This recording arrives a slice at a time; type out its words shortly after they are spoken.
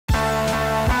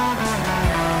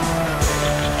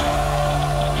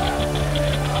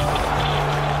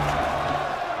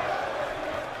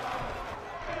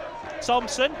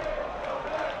Thompson.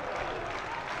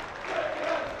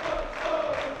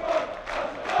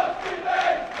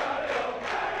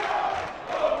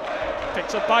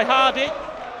 Picked up by Hardy.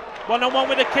 One-on-one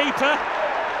with the keeper.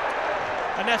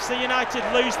 And FC United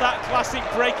lose that classic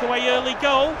breakaway early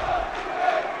goal.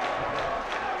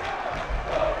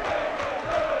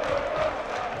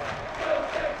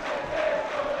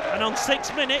 And on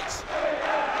 6 minutes,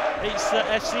 it's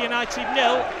FC United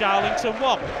 0, Darlington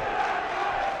 1.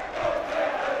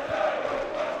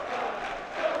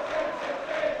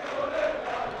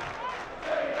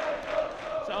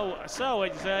 So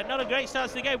it's not a great start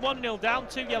to the game. 1-0 down,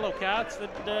 2 yellow cards. And,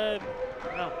 no.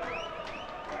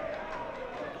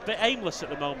 A bit aimless at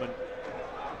the moment.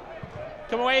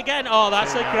 Come away again. Oh,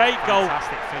 that's a great goal.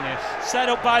 Fantastic finish. Set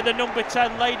up by the number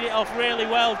 10, laid it off really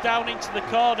well down into the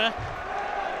corner.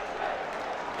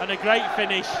 And a great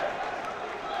finish.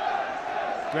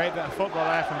 Great bit of football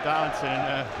there from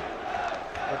Darlington.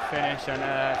 Good finish, and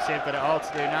they've got it all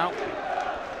to do now.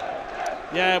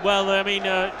 Yeah, well, I mean,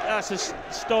 that's a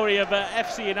story of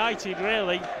FC United,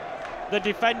 really. The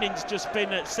defending's just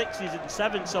been at 6s and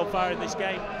 7s so far in this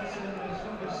game.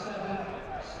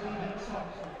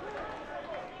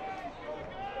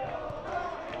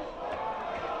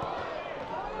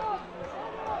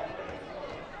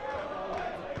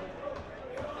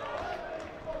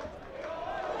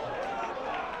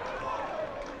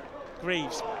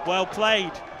 Greaves, well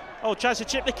played. Oh, chance to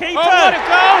chip the keeper. Oh, what a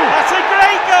goal! That's a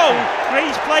great goal.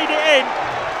 Greaves played it in.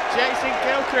 Jason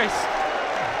Gilchrist.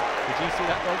 Did you see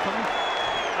that goal coming?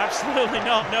 Absolutely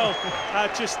not, no.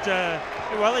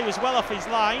 Well, he was well off his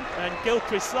line, and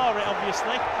Gilchrist saw it,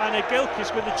 obviously. And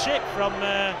Gilchrist with a chip from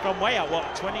way out,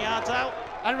 what, 20 yards out?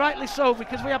 And rightly so,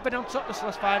 because we have been on top this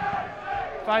last five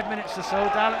minutes or so.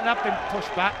 Darlington have been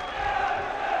pushed back.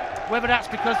 Whether that's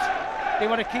because they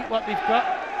want to keep what they've got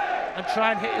and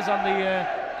try and hit us on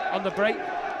the break.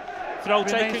 Throw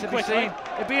taken quickly.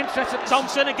 It'd be interesting.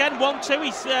 Thompson again, 1-2.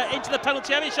 He's into the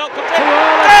penalty area. Shot comes in.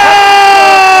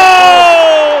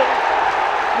 Oh!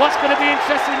 What's going to be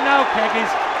interesting now, Keg, is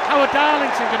how are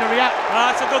Darlington going to react?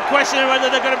 That's a good question,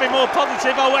 whether they're going to be more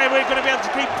positive or whether we're going to be able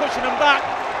to keep pushing them back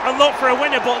and look for a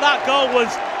winner. But that goal was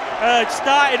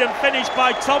started and finished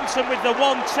by Thompson with the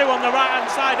 1-2 on the right-hand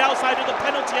side, outside of the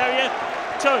penalty area.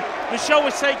 The throw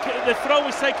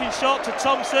was taken short to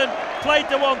Thompson, played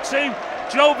the 1-2,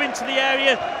 drove into the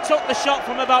area, took the shot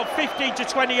from about 15 to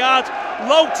 20 yards,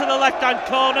 low to the left-hand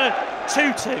corner,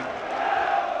 2-2.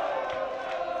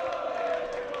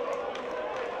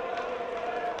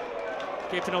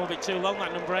 Keeping on a bit too long,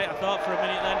 that number 8, I thought, for a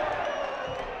minute then.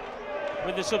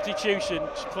 With the substitution,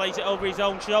 just plays it over his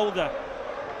own shoulder.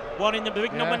 One in the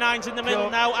big number 9's in the middle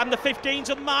now, and the 15's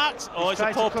unmarked. Oh, it's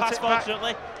a poor pass,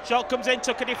 fortunately. Shot comes in,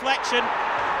 took a deflection.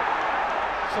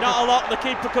 Not a lot the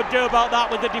keeper could do about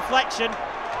that with the deflection.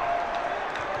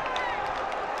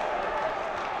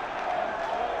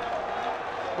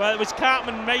 Well, it was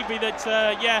Cartman maybe that,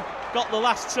 got the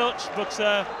last touch, but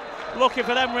lucky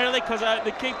for them really, because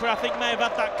the keeper I think may have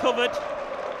had that covered.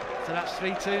 So that's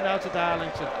 3-2 now to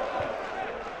Darlington.